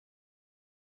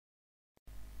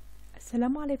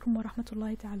السلام عليكم ورحمة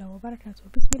الله تعالى وبركاته.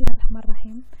 بسم الله الرحمن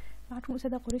الرحيم. معكم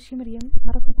أستاذة قريشي مريم،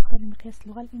 مرة أخرى لمقياس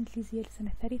اللغة الإنجليزية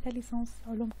لسنة الثالثة ليسانس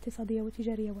علوم اقتصادية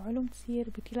وتجارية وعلوم تسيير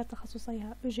بكلا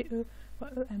تخصصيها EGE و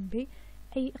EMB،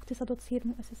 أي اقتصاد وتسيير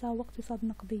مؤسسة واقتصاد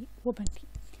نقدي وبنكي.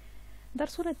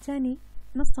 درسنا الثاني،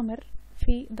 نستمر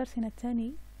في درسنا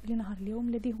الثاني لنهار اليوم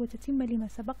الذي هو تتمة لما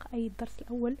سبق، أي الدرس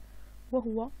الأول،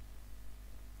 وهو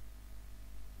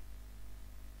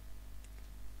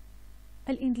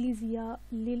الإنجليزية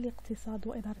للاقتصاد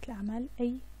وإدارة الأعمال،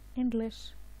 أي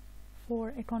English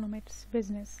for Economics,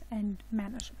 Business and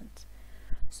Management.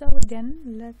 So again,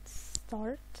 let's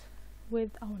start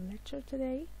with our lecture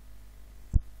today.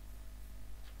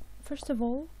 First of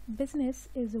all, business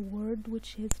is a word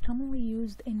which is commonly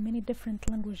used in many different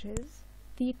languages.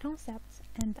 The concepts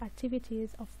and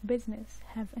activities of business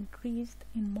have increased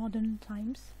in modern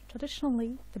times.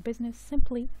 Traditionally, the business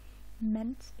simply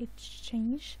meant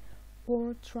exchange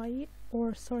or trade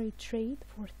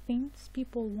for things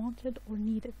people wanted or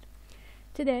needed.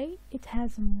 Today, it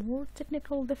has a more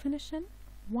technical definition.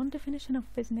 One definition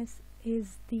of business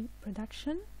is the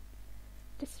production,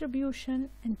 distribution,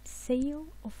 and sale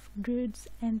of goods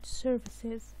and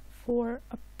services for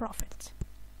a profit.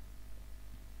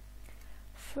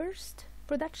 First,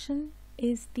 production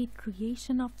is the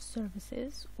creation of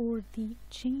services or the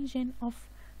changing of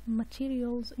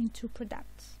materials into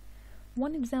products.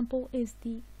 One example is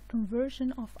the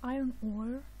conversion of iron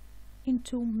ore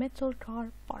into metal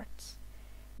car parts.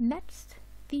 Next,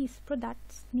 these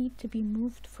products need to be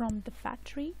moved from the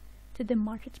factory to the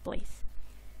marketplace.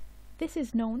 This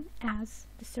is known as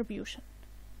distribution.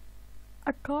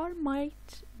 A car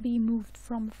might be moved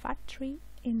from a factory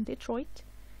in Detroit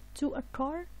to a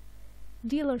car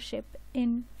dealership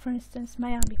in, for instance,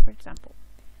 Miami, for example.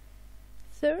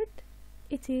 Third,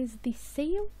 it is the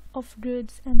sale of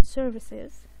goods and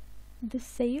services. The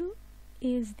sale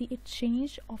is the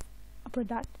exchange of a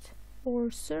product or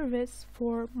service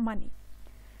for money.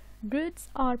 Goods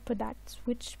are products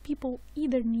which people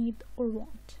either need or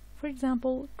want. For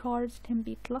example, cars can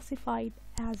be classified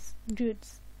as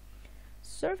goods.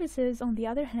 Services, on the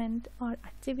other hand, are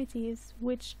activities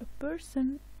which a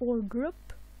person or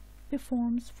group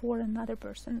performs for another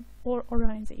person or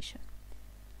organization.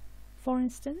 For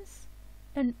instance,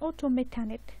 an auto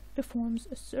mechanic performs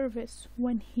a service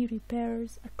when he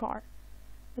repairs a car.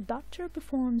 A doctor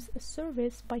performs a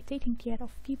service by taking care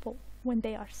of people when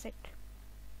they are sick.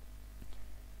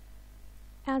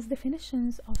 As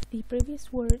definitions of the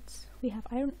previous words, we have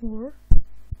iron ore,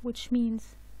 which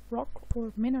means rock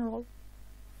or mineral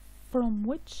from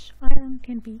which iron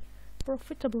can be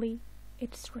profitably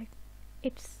extracted.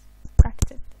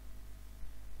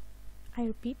 I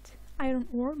repeat, iron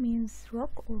ore means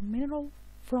rock or mineral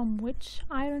from which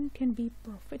iron can be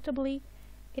profitably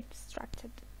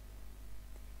extracted.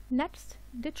 Next,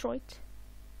 Detroit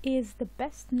is the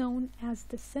best known as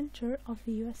the center of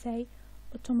the USA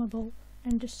automobile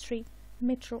industry,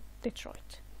 Metro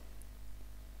Detroit.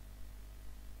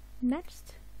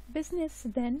 Next, business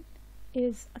then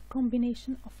is a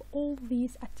combination of all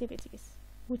these activities,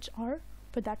 which are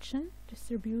production,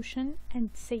 distribution, and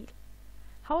sale.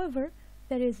 However,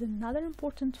 there is another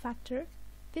important factor.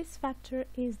 This factor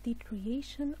is the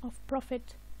creation of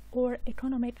profit or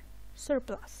economic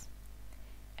surplus.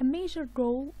 A major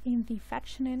goal in the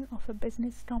functioning of a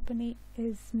business company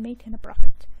is making a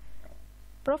profit.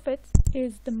 Profit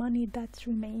is the money that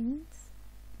remains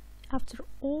after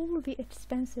all the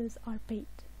expenses are paid.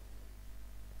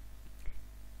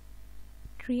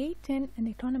 Creating an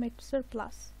economic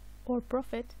surplus or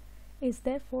profit is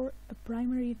therefore a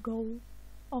primary goal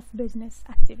of business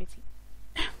activity.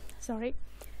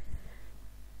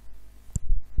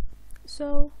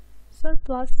 So,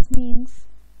 surplus means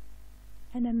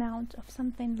an amount of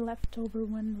something left over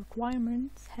when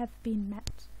requirements have been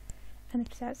met, an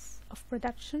excess of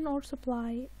production or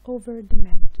supply over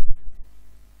demand.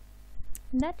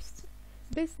 Next,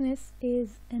 business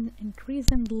is an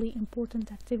increasingly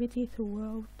important activity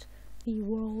throughout the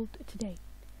world today.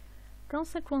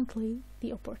 Consequently,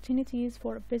 the opportunities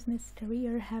for a business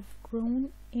career have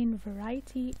grown in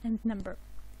variety and number.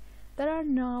 There are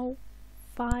now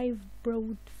 5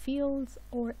 broad fields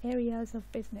or areas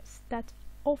of business that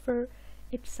offer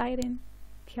exciting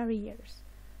careers,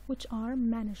 which are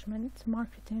management,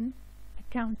 marketing,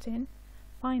 accounting,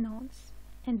 finance,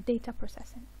 and data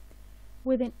processing.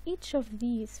 Within each of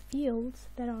these fields,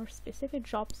 there are specific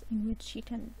jobs in which you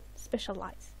can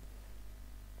specialize.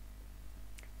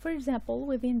 For example,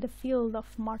 within the field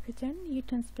of marketing, you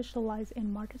can specialize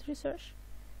in market research,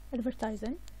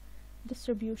 advertising,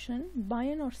 distribution,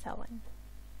 buying or selling.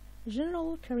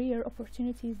 General career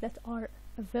opportunities that are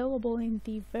available in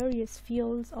the various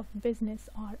fields of business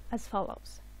are as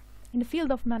follows. In the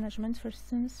field of management, for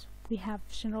instance, we have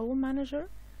general manager,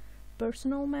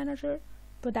 personal manager,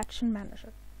 production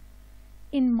manager.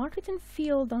 In marketing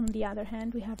field, on the other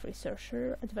hand, we have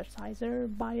researcher, advertiser,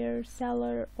 buyer,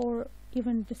 seller, or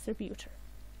even distributor.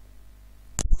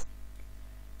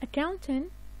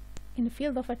 Accounting, in the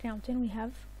field of accounting, we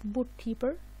have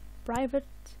bookkeeper, private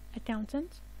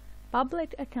accountant,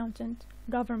 public accountant,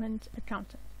 government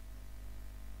accountant.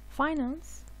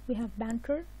 Finance, we have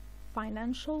banker,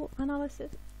 financial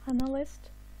analyst,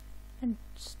 and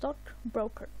stock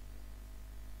broker.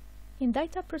 In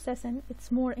data processing,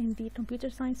 it's more in the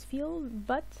computer science field,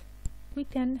 but we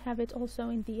can have it also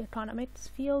in the economics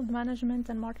field, management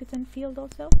and marketing field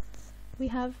also. We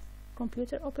have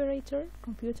computer operator,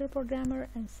 computer programmer,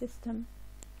 and system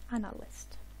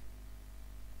analyst.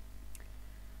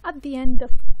 At the end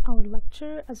of our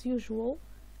lecture, as usual,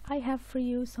 I have for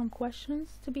you some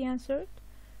questions to be answered.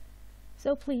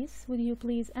 So please, would you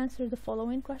please answer the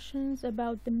following questions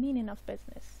about the meaning of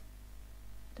business?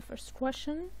 The first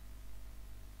question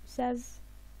says,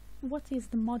 what is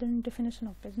the modern definition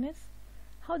of business?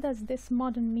 How does this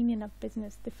modern meaning of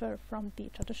business differ from the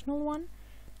traditional one?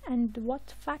 And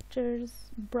what factors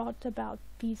brought about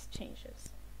these changes?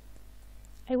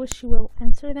 I wish you will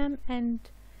answer them and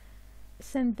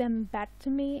send them back to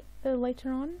me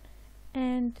later on.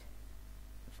 And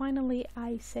finally,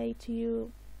 I say to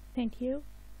you, thank you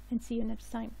and see you next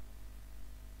time.